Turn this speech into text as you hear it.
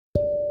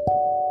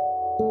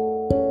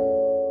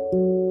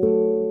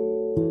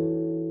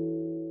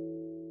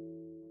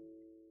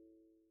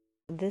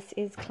this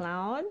is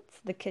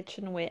Clouds, the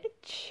kitchen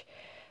witch,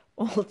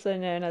 also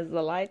known as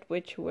the light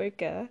witch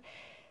worker.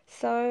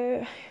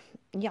 So,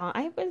 yeah,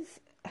 I've been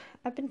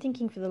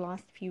thinking for the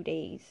last few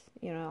days,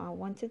 I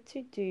wanted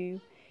to do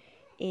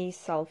a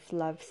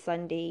self-love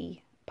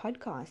Sunday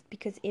podcast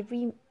because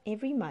every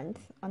month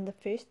on the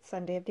first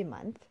Sunday of the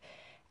month,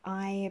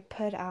 I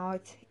put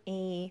out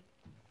a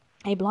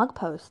blog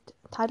post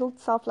titled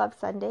Self-Love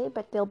Sunday,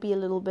 but there'll be a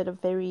little bit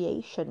of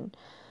variation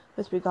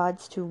with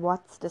regards to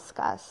what's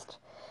discussed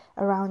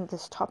around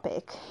this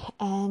topic.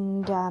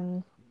 And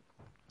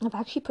I've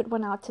actually put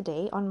one out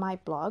today on my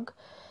blog,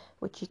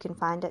 which you can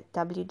find at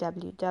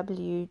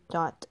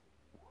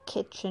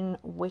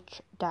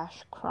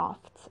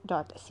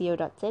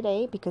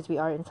www.kitchenwitch-crafts.co.za, because we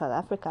are in South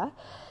Africa.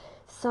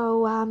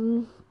 So,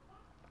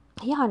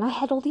 yeah, and I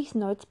had all these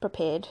notes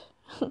prepared,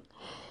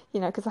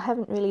 because I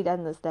haven't really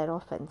done this that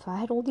often. So I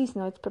had all these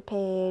notes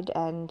prepared,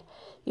 and,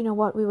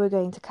 what we were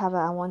going to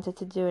cover. I wanted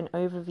to do an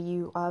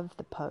overview of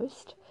the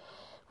post,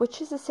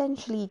 which is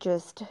essentially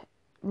just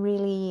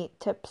really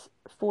tips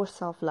for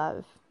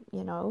self-love.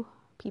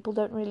 People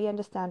don't really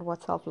understand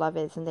what self-love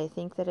is, and they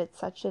think that it's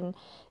such an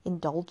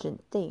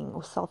indulgent thing,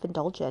 or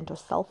self-indulgent, or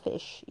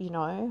selfish.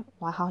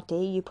 Why, how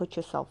dare you put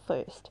yourself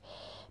first?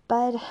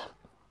 But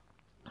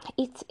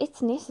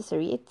it's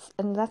necessary.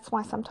 And that's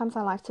why sometimes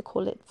I like to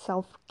call it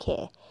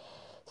self-care,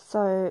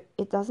 so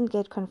it doesn't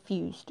get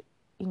confused,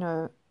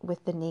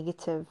 with the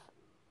negative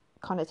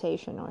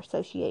connotation or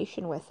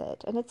association with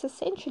it. And it's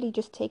essentially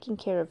just taking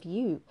care of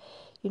you,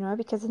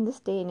 because in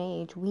this day and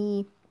age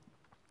we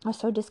are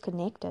so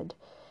disconnected.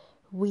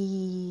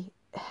 We're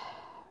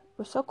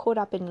so caught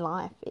up in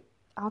life,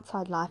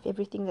 outside life,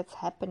 everything that's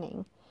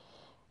happening,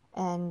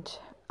 and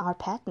our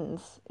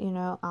patterns,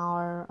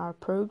 our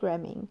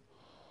programming.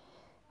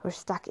 We're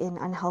stuck in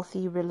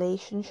unhealthy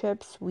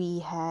relationships. We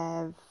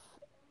have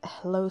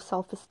low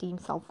self-esteem,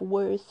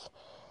 self-worth.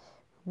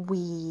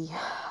 We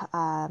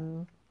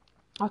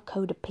are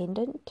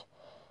codependent.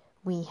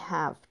 We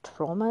have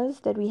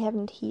traumas that we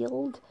haven't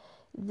healed.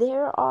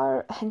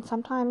 And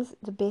sometimes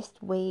the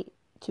best way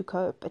to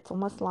cope, it's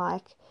almost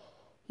like,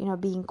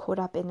 being caught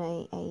up in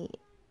a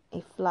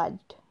flood.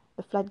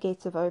 The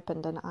floodgates have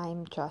opened, and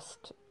I'm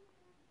just,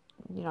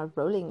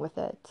 rolling with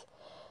it.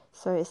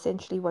 So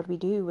essentially what we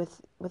do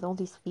with all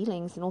these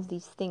feelings and all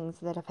these things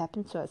that have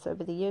happened to us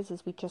over the years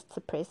is we just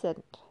suppress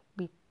it.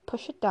 We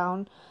push it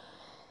down.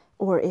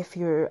 Or if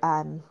you're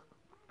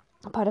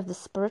part of the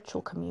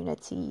spiritual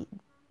community,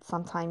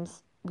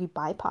 sometimes we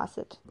bypass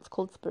it. It's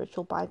called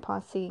spiritual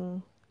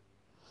bypassing.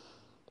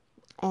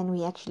 And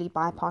we actually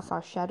bypass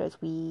our shadows.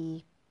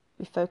 We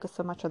focus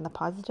so much on the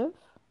positive.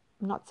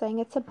 I'm not saying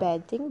it's a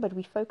bad thing, but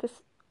we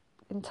focus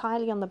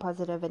entirely on the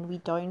positive, and we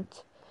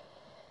don't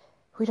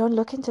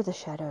look into the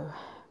shadow,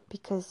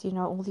 because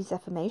all these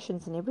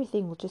affirmations and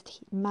everything will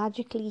just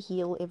magically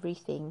heal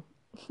everything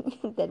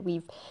that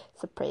we've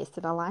suppressed.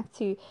 And I like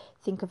to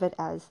think of it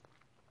as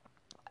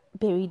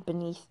buried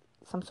beneath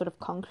some sort of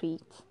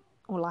concrete,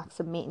 or like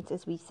cement,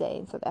 as we say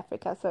in South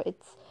Africa. So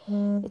it's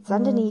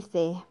underneath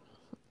there,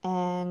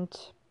 and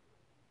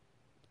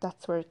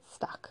that's where it's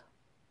stuck.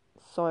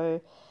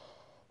 So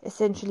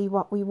essentially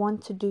what we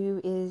want to do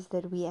is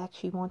that we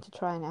actually want to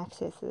try and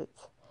access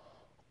it.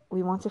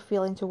 We want to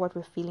feel into what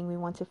we're feeling. We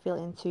want to feel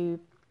into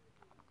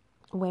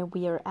where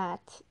we are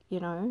at,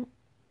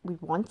 We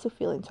want to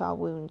feel into our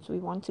wounds. We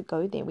want to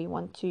go there. We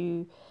want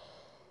to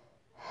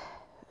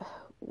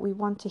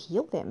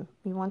heal them.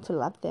 We want to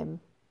love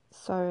them.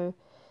 So,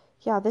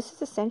 yeah, this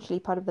is essentially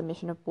part of the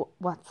mission of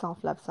what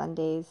Self-Love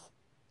Sundays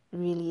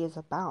really is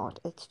about.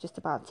 It's just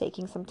about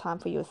taking some time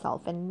for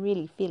yourself and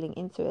really feeling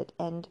into it,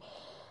 and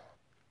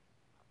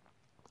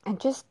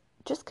just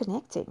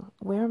connecting.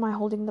 Where am I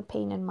holding the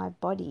pain in my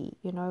body?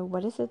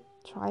 What is it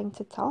trying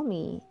to tell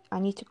me? I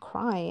need to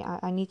cry.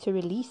 I need to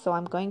release, so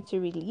I'm going to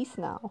release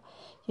now.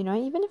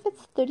 Even if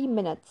it's 30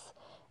 minutes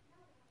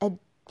at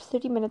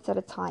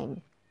a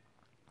time.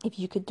 If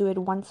you could do it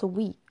once a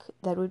week,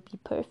 that would be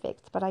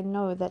perfect. But I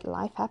know that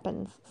life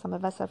happens. Some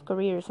of us have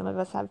careers, some of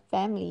us have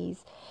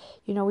families.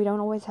 We don't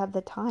always have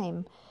the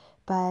time.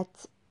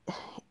 But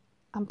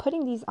I'm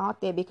putting these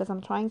out there because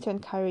I'm trying to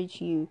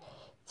encourage you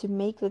to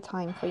make the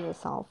time for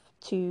yourself,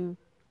 to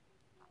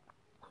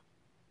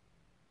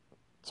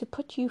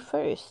put you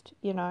first,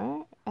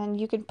 and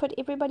you can put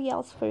everybody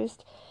else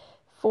first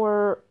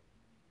for,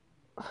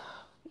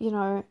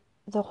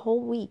 the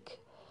whole week.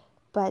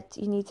 But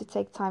you need to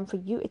take time for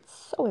you.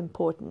 It's so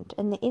important.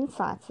 And the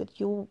insights that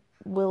you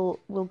will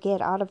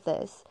get out of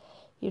this,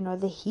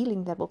 the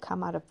healing that will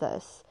come out of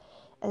this,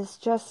 is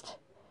just,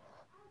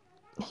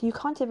 you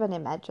can't even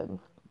imagine.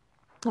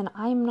 And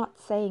I'm not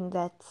saying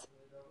that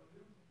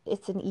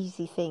it's an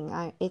easy thing.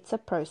 It's a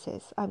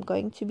process. I'm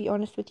going to be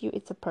honest with you.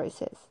 It's a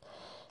process.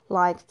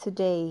 Like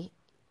today,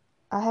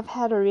 I have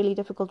had a really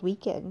difficult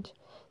weekend.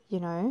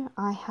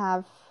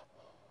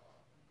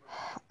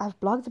 I've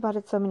blogged about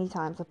it so many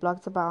times. I've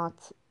blogged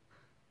about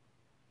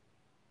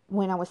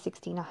when I was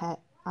 16, I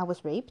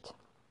was raped.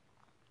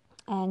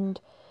 And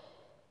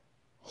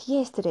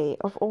yesterday,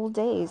 of all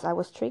days, I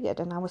was triggered,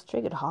 and I was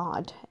triggered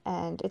hard.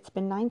 And it's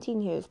been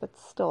 19 years, but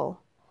still,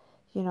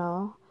 you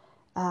know.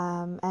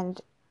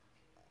 And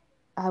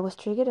I was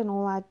triggered, and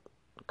all I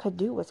could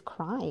do was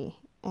cry.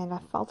 And I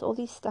felt all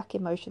these stuck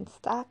emotions,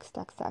 stuck.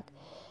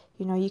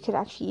 You could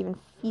actually even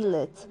feel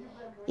it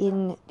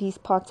in these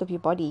parts of your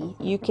body.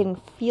 You can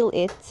feel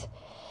it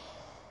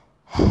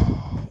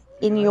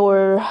in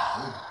your...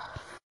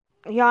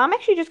 Yeah, I'm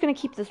actually just going to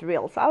keep this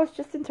real. So I was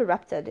just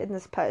interrupted in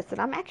this post,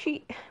 and I'm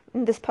actually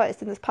in this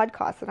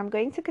podcast, and I'm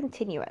going to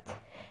continue it.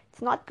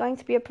 It's not going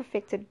to be a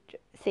perfected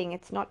thing.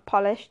 It's not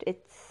polished.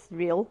 It's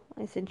real.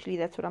 Essentially,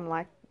 that's what I'm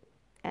like,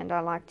 and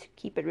I like to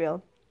keep it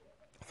real.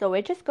 So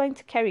we're just going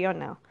to carry on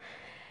now.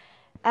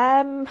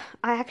 I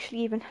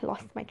actually even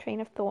lost my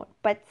train of thought,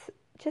 but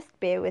just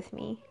bear with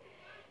me.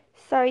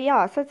 So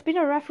yeah, so it's been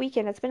a rough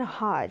weekend. It's been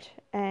hard,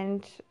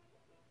 and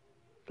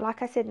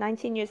like I said,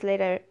 19 years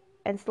later,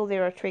 and still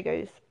there are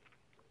triggers.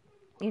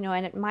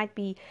 And it might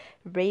be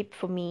rape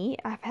for me.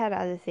 I've had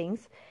other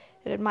things.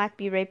 It might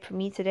be rape for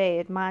me today.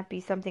 It might be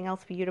something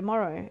else for you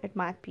tomorrow. It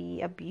might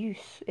be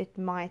abuse. It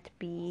might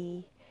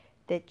be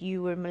that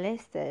you were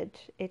molested.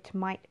 It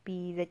might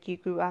be that you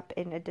grew up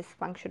in a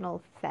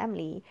dysfunctional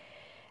family,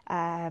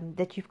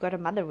 that you've got a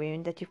mother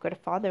wound, that you've got a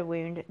father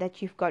wound,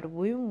 that you've got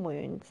womb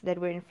wounds that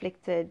were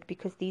inflicted,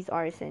 because these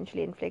are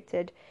essentially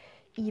inflicted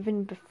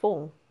even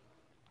before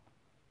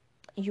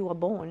you are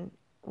born,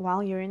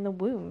 while you're in the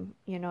womb.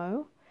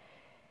 You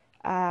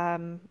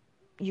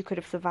could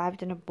have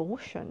survived an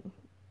abortion.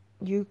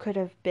 You could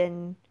have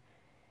been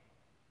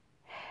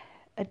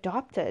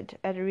adopted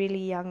at a really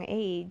young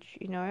age.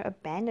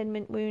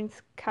 Abandonment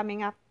wounds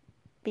coming up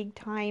big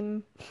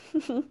time.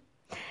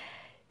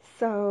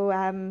 So,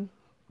 and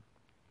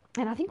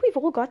I think we've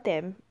all got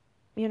them.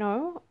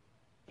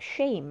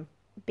 Shame,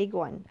 big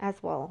one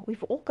as well.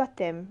 We've all got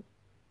them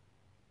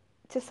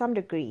to some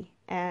degree,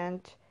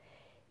 and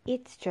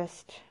it's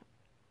just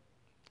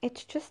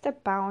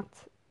about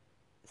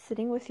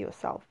sitting with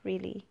yourself,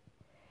 really,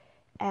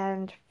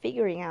 and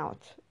figuring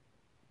out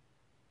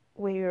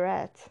where you're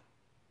at.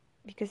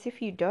 Because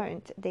if you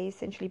don't, they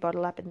essentially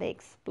bottle up and they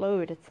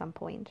explode at some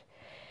point.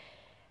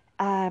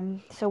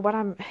 So what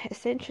I'm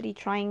essentially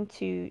trying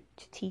to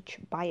teach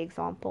by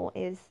example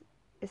is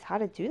how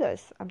to do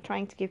this. I'm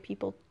trying to give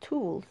people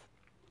tools,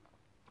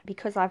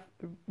 because I've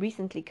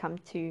recently come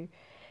to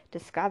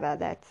discover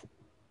that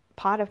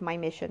part of my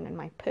mission and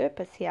my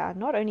purpose here,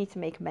 not only to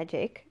make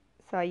magic,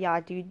 so yeah, I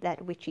do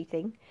that witchy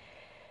thing,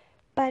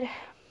 but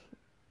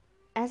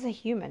as a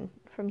human,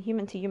 from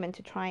human to human,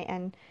 to try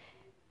and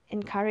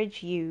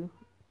encourage you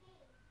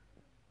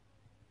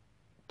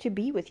to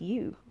be with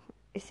you,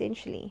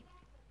 essentially,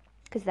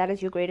 because that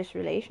is your greatest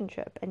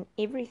relationship, and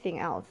everything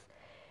else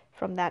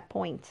from that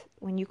point,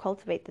 when you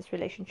cultivate this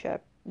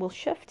relationship, will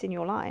shift in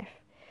your life.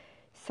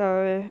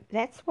 So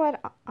that's what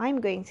I'm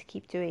going to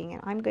keep doing,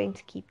 and I'm going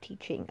to keep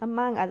teaching,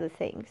 among other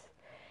things.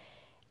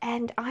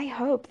 And I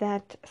hope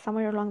that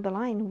somewhere along the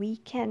line we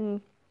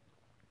can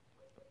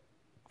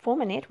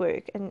form a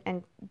network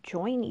and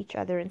join each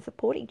other and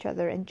support each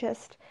other and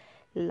just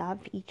love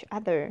each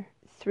other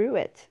through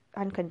it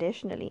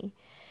unconditionally.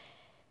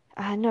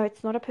 No,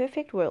 it's not a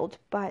perfect world,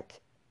 but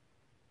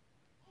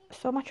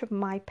so much of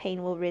my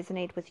pain will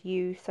resonate with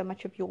you, so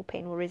much of your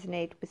pain will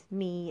resonate with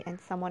me and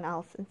someone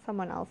else and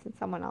someone else and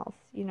someone else,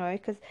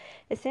 because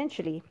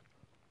essentially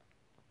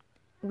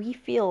we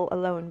feel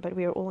alone, but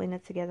we are all in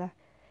it together.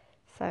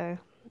 So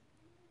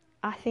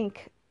I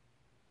think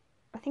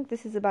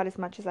this is about as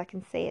much as I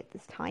can say at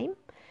this time.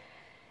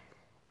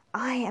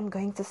 I am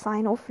going to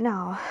sign off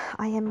now.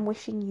 I am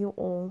wishing you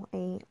all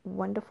a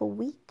wonderful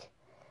week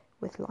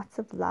with lots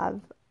of love,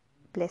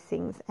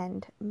 blessings,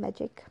 and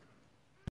magic.